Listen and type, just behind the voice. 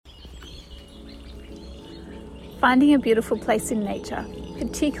Finding a beautiful place in nature,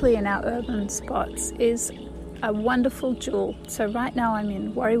 particularly in our urban spots, is a wonderful jewel. So right now I'm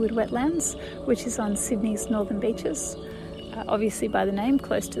in Warriewood Wetlands, which is on Sydney's northern beaches, obviously by the name,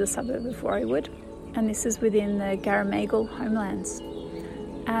 close to the suburb of Warriewood, and this is within the Garramagle homelands.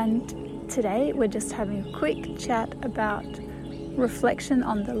 And today we're just having a quick chat about reflection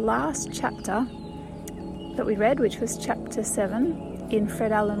on the last chapter that we read, which was chapter 7 in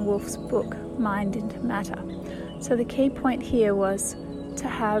Fred Alan Wolf's book, Mind into Matter. So the key point here was to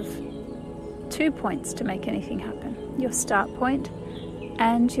have 2 points to make anything happen, your start point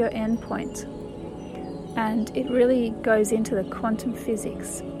and your end point. And it really goes into the quantum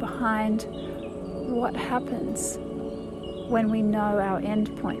physics behind what happens when we know our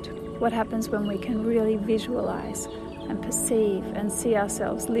end point, what happens when we can really visualize and perceive and see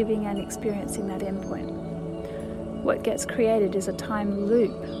ourselves living and experiencing that end point. What gets created is a time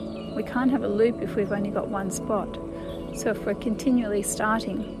loop. We can't have a loop if we've only got one spot. So if we're continually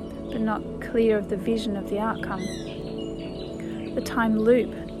starting but not clear of the vision of the outcome, the time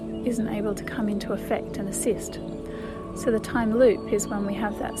loop isn't able to come into effect and assist. So the time loop is when we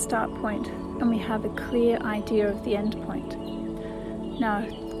have that start point and we have a clear idea of the end point. Now,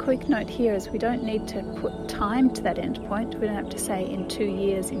 quick note here is we don't need to put time to that end point. We don't have to say in 2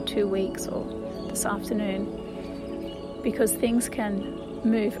 years, in 2 weeks, or this afternoon, because things can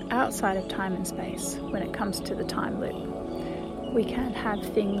move outside of time and space when it comes to the time loop. We can have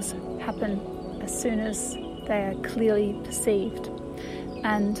things happen as soon as they are clearly perceived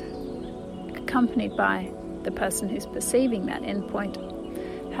and accompanied by the person who's perceiving that endpoint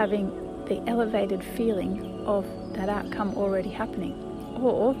having the elevated feeling of that outcome already happening.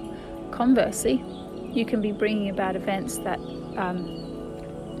 Or conversely, you can be bringing about events that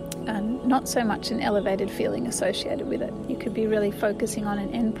not so much an elevated feeling associated with it. You could be really focusing on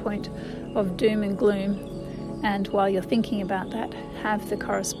an endpoint of doom and gloom, and while you're thinking about that, have the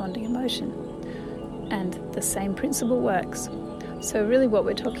corresponding emotion. And the same principle works. So really what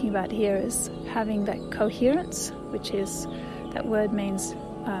we're talking about here is having that coherence, which is, that word means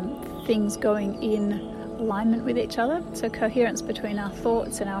things going in alignment with each other. So coherence between our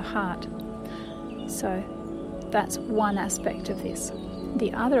thoughts and our heart. So that's one aspect of this.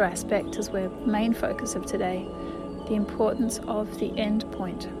 The other aspect, as we're main focus of today, the importance of the end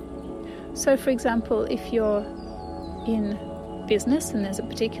point. So for example, if you're in business and there's a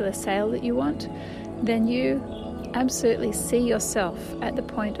particular sale that you want, then you absolutely see yourself at the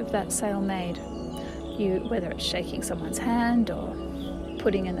point of that sale made. Whether it's shaking someone's hand or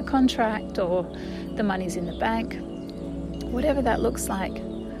putting in the contract or the money's in the bank, whatever that looks like,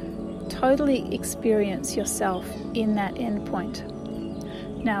 totally experience yourself in that end point.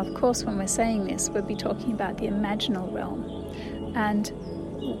 Now, of course, when we're saying this, we'll be talking about the imaginal realm. And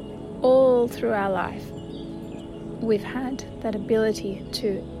all through our life, we've had that ability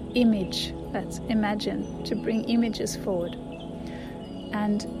to image, that's imagine, to bring images forward.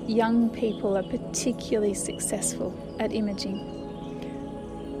 And young people are particularly successful at imaging.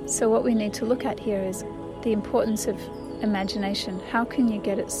 So what we need to look at here is the importance of imagination. How can you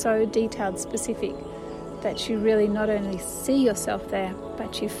get it so detailed, specific, that you really not only see yourself there,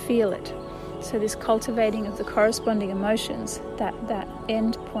 but you feel it? So this cultivating of the corresponding emotions, that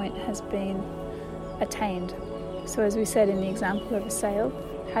end point has been attained. So as we said in the example of a sale,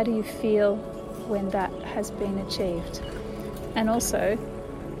 how do you feel when that has been achieved? And also,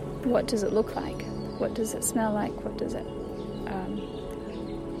 what does it look like? What does it smell like? What does it,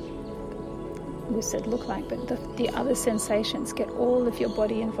 we said look like, but the other sensations, get all of your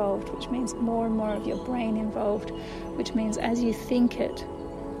body involved, which means more and more of your brain involved, which means as you think it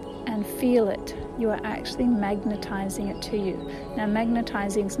and feel it, you are actually magnetizing it to you. Now,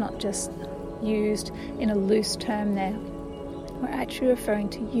 magnetizing is not just used in a loose term there. We're actually referring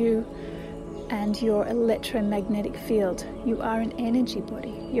to you and your electromagnetic field. You are an energy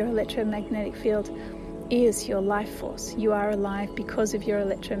body. Your electromagnetic field is your life force. You are alive because of your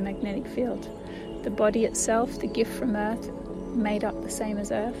electromagnetic field. The body itself, the gift from Earth, made up the same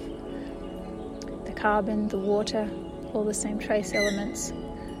as Earth. The carbon, the water, all the same trace elements.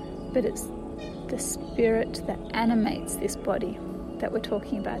 But it's the spirit that animates this body that we're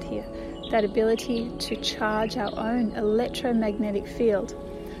talking about here. That ability to charge our own electromagnetic field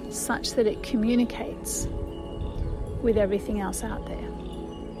such that it communicates with everything else out there.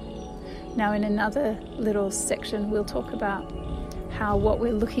 Now, in another little section, we'll talk about how what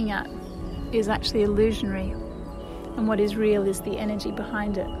we're looking at is actually illusionary, and what is real is the energy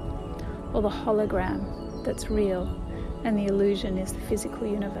behind it, or the hologram that's real, and the illusion is the physical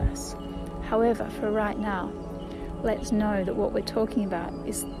universe. However, for right now, let's know that what we're talking about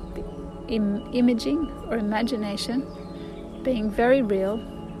is imaging or imagination being very real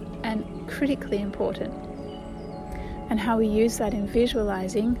and critically important, and how we use that in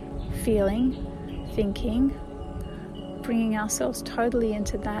visualizing, feeling, thinking, bringing ourselves totally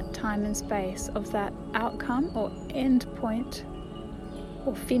into that time and space of that outcome or end point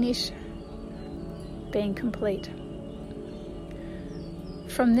or finish being complete.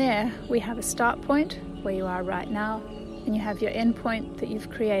 From there, we have a start point where you are right now, and you have your end point that you've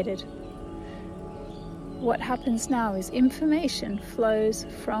created. What happens now is information flows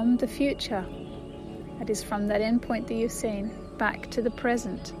from the future, that is from that end point that you've seen, back to the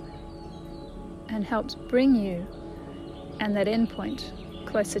present, and helps bring you and that end point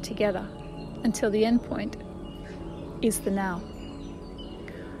closer together until the end point is the now.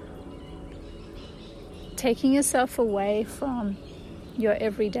 Taking yourself away from your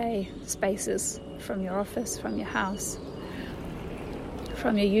everyday spaces, from your office, from your house,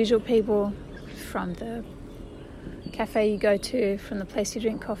 from your usual people, from the cafe you go to, from the place you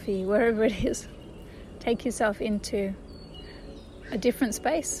drink coffee, wherever it is. Take yourself into a different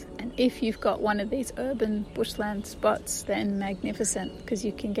space, and if you've got one of these urban bushland spots, then magnificent, because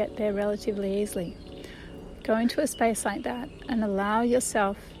you can get there relatively easily. Go into a space like that and allow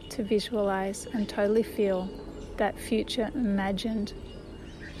yourself to visualize and totally feel that future imagined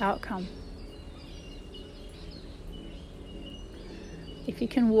outcome. If you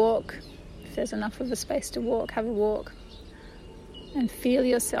can walk, if there's enough of a space to walk, have a walk and feel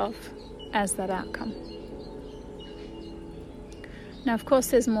yourself as that outcome. Now, of course,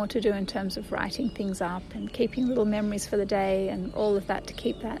 there's more to do in terms of writing things up and keeping little memories for the day and all of that to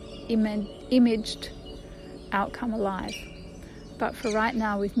keep that imaged outcome alive. But for right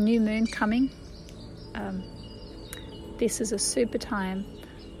now, with new moon coming, this is a super time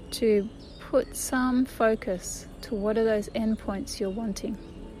to put some focus to what are those endpoints you're wanting.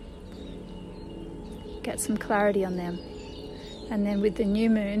 Get some clarity on them. And then with the new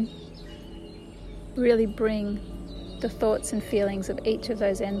moon, really bring the thoughts and feelings of each of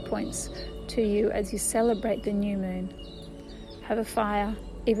those endpoints to you as you celebrate the new moon. Have a fire,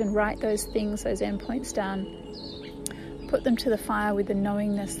 even write those things, those endpoints down. Put them to the fire with the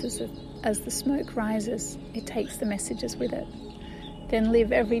knowingness as the smoke rises, it takes the messages with it. Then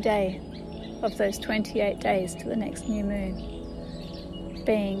live every day of those 28 days to the next new moon,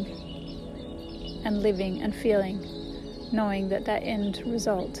 being and living and feeling, knowing that that end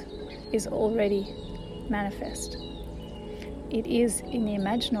result is already manifest. It is in the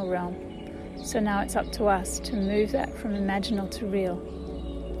imaginal realm, so now it's up to us to move that from imaginal to real.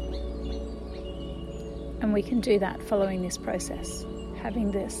 And we can do that following this process,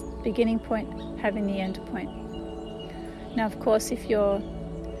 having this beginning point, having the end point. Now, of course, if your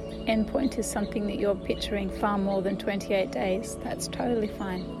end point is something that you're picturing far more than 28 days, that's totally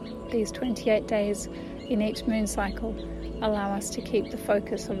fine. These 28 days in each moon cycle allow us to keep the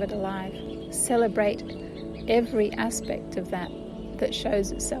focus of it alive. Celebrate every aspect of that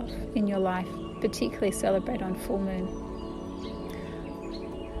shows itself in your life, particularly celebrate on full moon.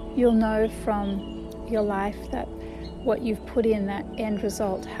 You'll know from your life that what you've put in that end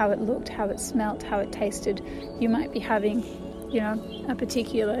result, how it looked, how it smelt, how it tasted. You might be having, a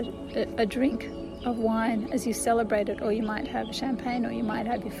particular a drink of wine as you celebrate it, or you might have champagne, or you might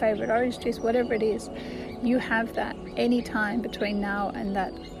have your favorite orange juice, whatever it is. You have that any time between now and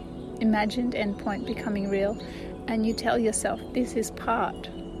that imagined endpoint becoming real, and you tell yourself this is part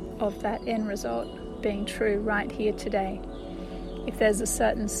of that end result being true right here today. If there's a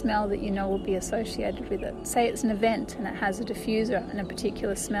certain smell that you know will be associated with it, say it's an event and it has a diffuser and a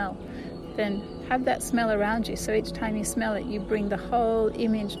particular smell, then have that smell around you, so each time you smell it, you bring the whole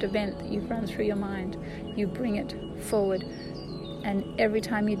imaged event that you've run through your mind, you bring it forward. And every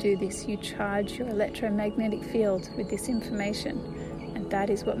time you do this, you charge your electromagnetic field with this information, and that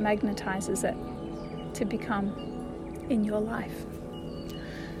is what magnetizes it to become in your life.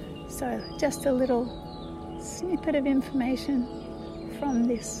 So just a little snippet of information from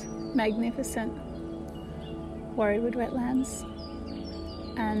this magnificent Warriewood Wetlands.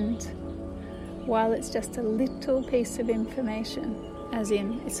 And while it's just a little piece of information, as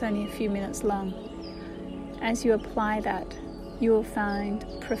in it's only a few minutes long, as you apply that, you will find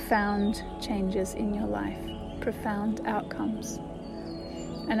profound changes in your life, profound outcomes.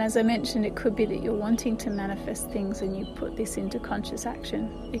 And as I mentioned, it could be that you're wanting to manifest things and you put this into conscious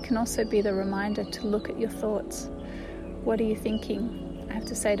action. It can also be the reminder to look at your thoughts. What are you thinking? I have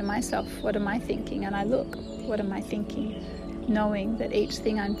to say to myself, what am I thinking? And I look, what am I thinking? Knowing that each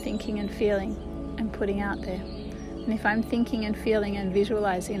thing I'm thinking and feeling, I'm putting out there. And if I'm thinking and feeling and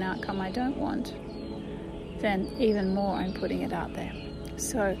visualizing an outcome I don't want, then even more I'm putting it out there.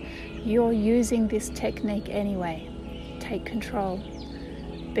 So you're using this technique anyway. Take control.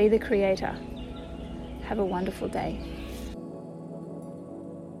 Be the creator. Have a wonderful day.